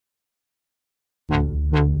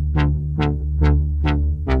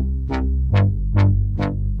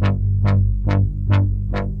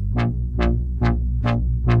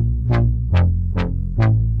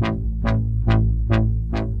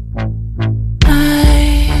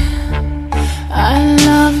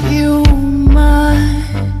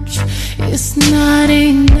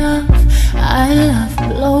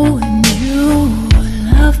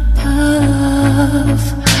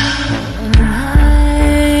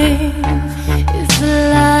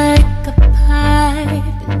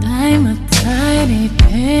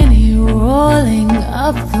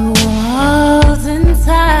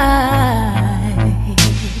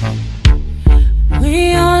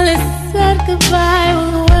goodbye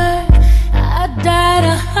with words. I died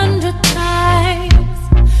 100 times.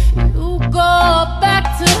 You go back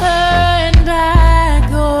to her and I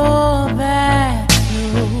go back to.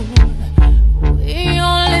 We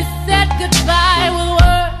only said goodbye with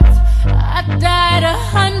words. I died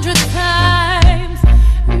 100 times.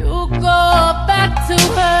 You go back to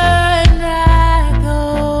her and I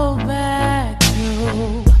go back to.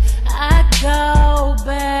 I go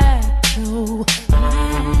back to.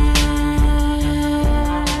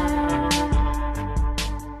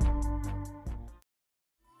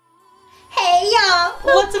 Hey y'all,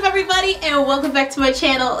 what's up everybody, and welcome back to my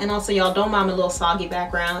channel. And also y'all, don't mind my little soggy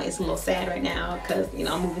background. It's a little sad right now because, you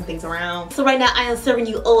know, I'm moving things around. So right now I am serving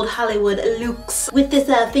you old Hollywood looks with this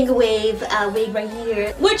finger wave wig right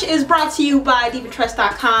here, which is brought to you by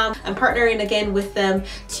divatrust.com. I'm partnering again with them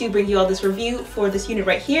to bring you all this review for this unit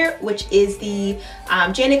right here, which is the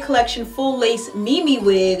Janet Collection full lace Mimi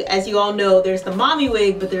wig. As you all know, there's the mommy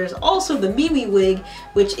wig, but there's also the Mimi wig,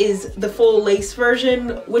 which is the full lace version,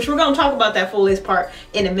 which we're going to talk about that full lace part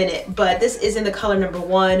in a minute. But this is in the color number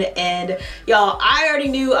 1, and y'all, I already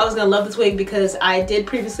knew I was gonna love this wig because I did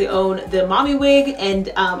previously own the mommy wig,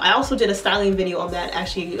 and I also did a styling video on that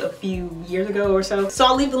actually a few years ago or so. So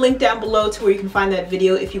I'll leave the link down below to where you can find that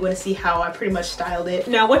video if you want to see how I pretty much styled it.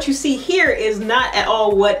 Now what you see here is not at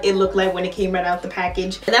all what it looked like when it came right out the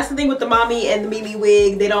package, and that's the thing with the mommy and the Mimi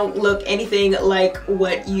wig. They don't look anything like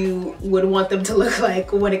what you would want them to look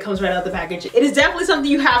like when it comes right out the package. It is definitely something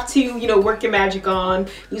you have to, you know, work your magic on.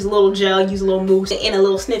 Use a little gel, use a little mousse, and a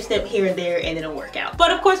little snip here and there, and it'll work out.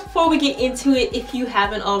 But of course, before we get into it, if you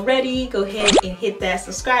haven't already, go ahead and hit that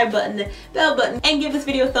subscribe button, bell button, and give this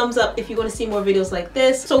video a thumbs up if you want to see more videos like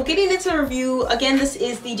this. So getting into the review, again, this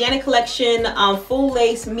is the Janet Collection full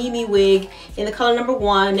lace Mimi wig in the color number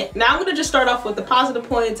 1. Now I'm gonna just start off with the positive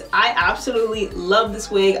points. I absolutely love this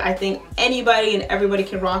wig. I think anybody and everybody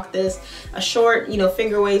can rock this. A short, you know,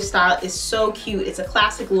 finger wave style is so cute. It's a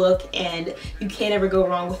classic look, and you can't ever go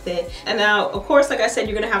wrong with it. And now, of course, like I said,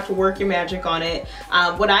 you're gonna have to work your magic on it.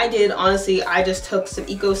 What I did, honestly, I just took some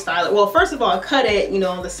eco styler. Well, first of all, I cut it, you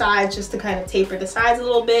know, on the sides just to kind of taper the sides a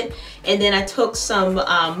little bit, and then I took some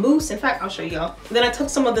mousse. In fact, I'll show y'all. Then I took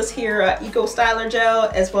some of this here eco styler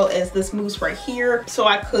gel as well as this mousse right here, so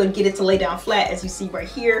I could get it to lay down flat, as you see right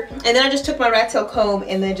here. And then I just took my rat tail comb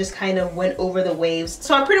and then just kind of went over the waves.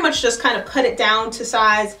 So I pretty much just kind of cut it down to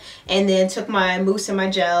size, and then took my mousse and my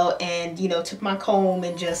gel, and, you know, took my comb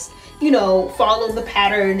and just, you know, follow the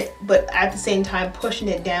pattern, but at the same time pushing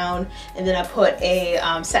it down. And then I put a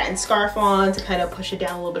satin scarf on to kind of push it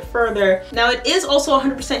down a little bit further. Now it is also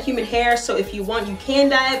 100% human hair, so if you want, you can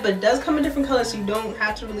dye it, but it does come in different colors, so you don't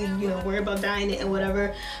have to really, you know, worry about dyeing it and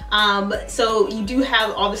whatever. So you do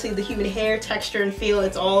have obviously the human hair texture and feel.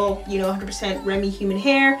 It's all, you know, 100% Remy human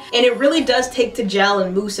hair, and it really does take to gel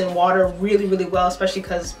and mousse and water really, really well, especially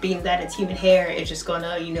because being that it's human hair, it's just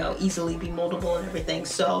gonna, you know, easily be moldable and everything.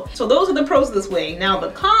 So those are the pros of this wig. Now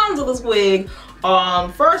the cons of this wig,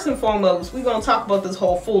 first and foremost, we're gonna talk about this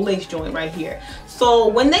whole full lace joint right here. So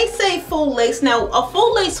when they say full lace, now a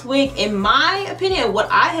full lace wig, in my opinion, what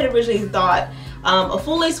I had originally thought, a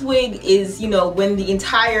full lace wig is, you know, when the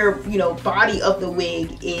entire, you know, body of the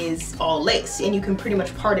wig is all lace and you can pretty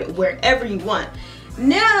much part it wherever you want.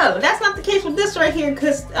 No, that's not the case with this right here,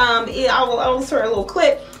 because I will insert a little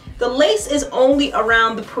clip. The lace is only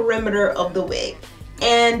around the perimeter of the wig.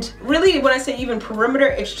 And really, when I say even perimeter,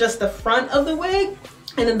 it's just the front of the wig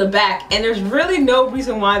and then the back. And there's really no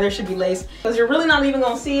reason why there should be lace, because you're really not even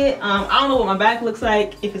gonna see it. I don't know what my back looks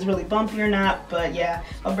like, if it's really bumpy or not, but yeah,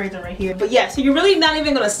 I'll braid it right here. But yeah, so you're really not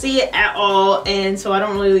even gonna see it at all, and so I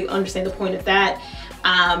don't really understand the point of that.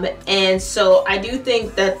 And so I do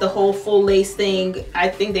think that the whole full lace thing, I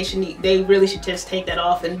think they really should just take that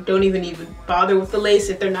off and don't even bother with the lace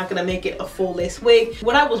if they're not gonna make it a full lace wig.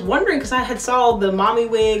 What I was wondering, because I had saw the mommy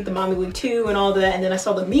wig 2 and all that, and then I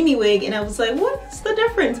saw the Mimi wig, and I was like, what's the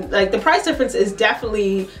difference? Like, the price difference is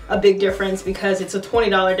definitely a big difference, because it's a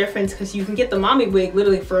 $20 difference, because you can get the mommy wig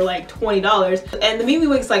literally for like $20, and the Mimi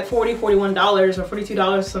wig's like $40, $41 or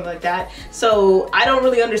 $42 or something like that. So I don't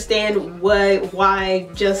really understand why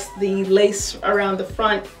just the lace around the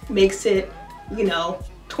front makes it, you know,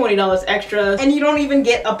 $20 extra, and you don't even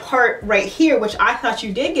get a part right here, which I thought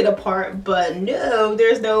you did get a part, but no,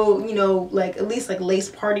 there's no, you know, like at least like lace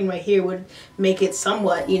parting right here would make it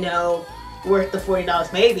somewhat, you know, worth the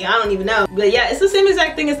 $40 maybe. I don't even know, but yeah, it's the same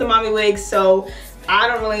exact thing as the mommy wig, so I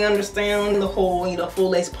don't really understand the whole, you know, full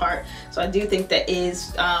lace part. So I do think that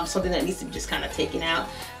is something that needs to be just kind of taken out.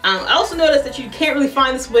 I also noticed that you can't really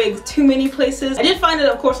find this wig too many places. I did find it,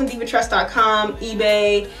 of course, on divatrust.com,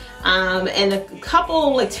 eBay, and a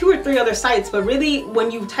couple, like 2 or 3 other sites, but really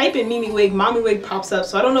when you type in Mimi wig, mommy wig pops up.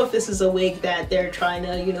 So I don't know if this is a wig that they're trying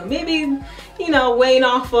to, you know, maybe, you know, wane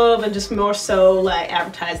off of and just more so like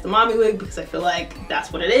advertise the mommy wig, because I feel like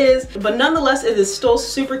that's what it is. But nonetheless, it is still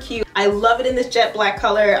super cute. I love it in this jet black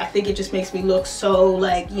color. I think it just makes me look so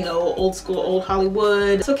like, you know, old school, old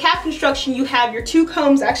Hollywood. So cap construction, you have your 2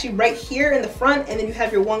 combs actually right here in the front, and then you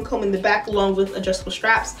have your 1 comb in the back along with adjustable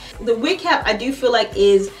straps. The wig cap I do feel like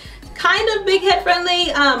is kind of big head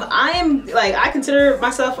friendly. I consider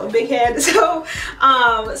myself a big head, so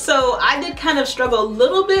I did kind of struggle a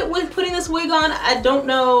little bit with putting this wig on. I don't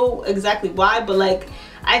know exactly why, but like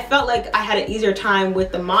I felt like I had an easier time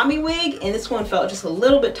with the mommy wig, and this one felt just a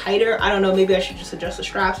little bit tighter. I don't know, maybe I should just adjust the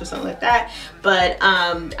straps or something like that, but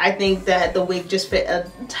I think that the wig just fit a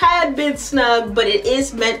tad bit snug, but it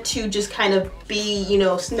is meant to just kind of be, you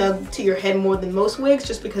know, snug to your head more than most wigs,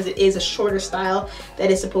 just because it is a shorter style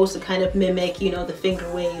that is supposed to kind of mimic, you know, the finger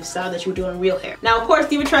wave style that you would do in real hair. Now, of course,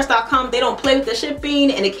 divatress.com, they don't play with the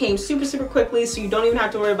shipping, and it came super quickly, so you don't even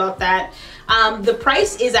have to worry about that. The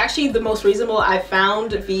price is actually the most reasonable I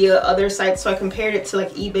found via other sites, so I compared it to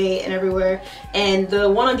like eBay and everywhere, and the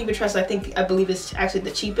one on Divatress I believe is actually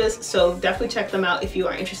the cheapest, so definitely check them out if you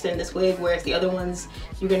are interested in this wig, whereas the other ones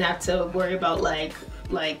you're gonna have to worry about like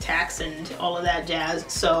tax and all of that jazz.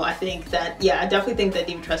 So I think that, yeah, I definitely think that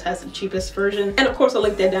Divatress has the cheapest version, and of course I'll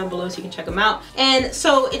link that down below so you can check them out. And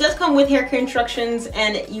so it does come with hair care instructions,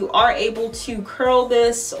 and you are able to curl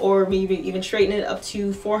this or maybe even straighten it up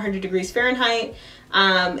to 400 degrees Fahrenheit.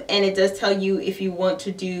 And it does tell you if you want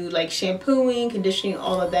to do like shampooing, conditioning,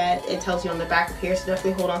 all of that. It tells you on the back of here, so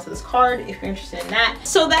definitely hold on to this card if you're interested in that.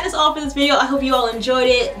 So that is all for this video. I hope you all enjoyed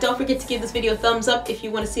it. Don't forget to give this video a thumbs up if you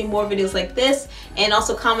want to see more videos like this, and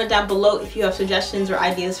also comment down below if you have suggestions or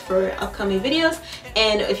ideas for upcoming videos.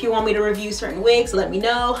 And if you want me to review certain wigs, let me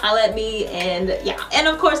know, holla at me, and yeah. And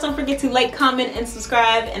of course, don't forget to like, comment, and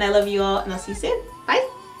subscribe, and I love you all, and I'll see you soon.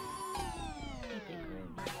 Bye.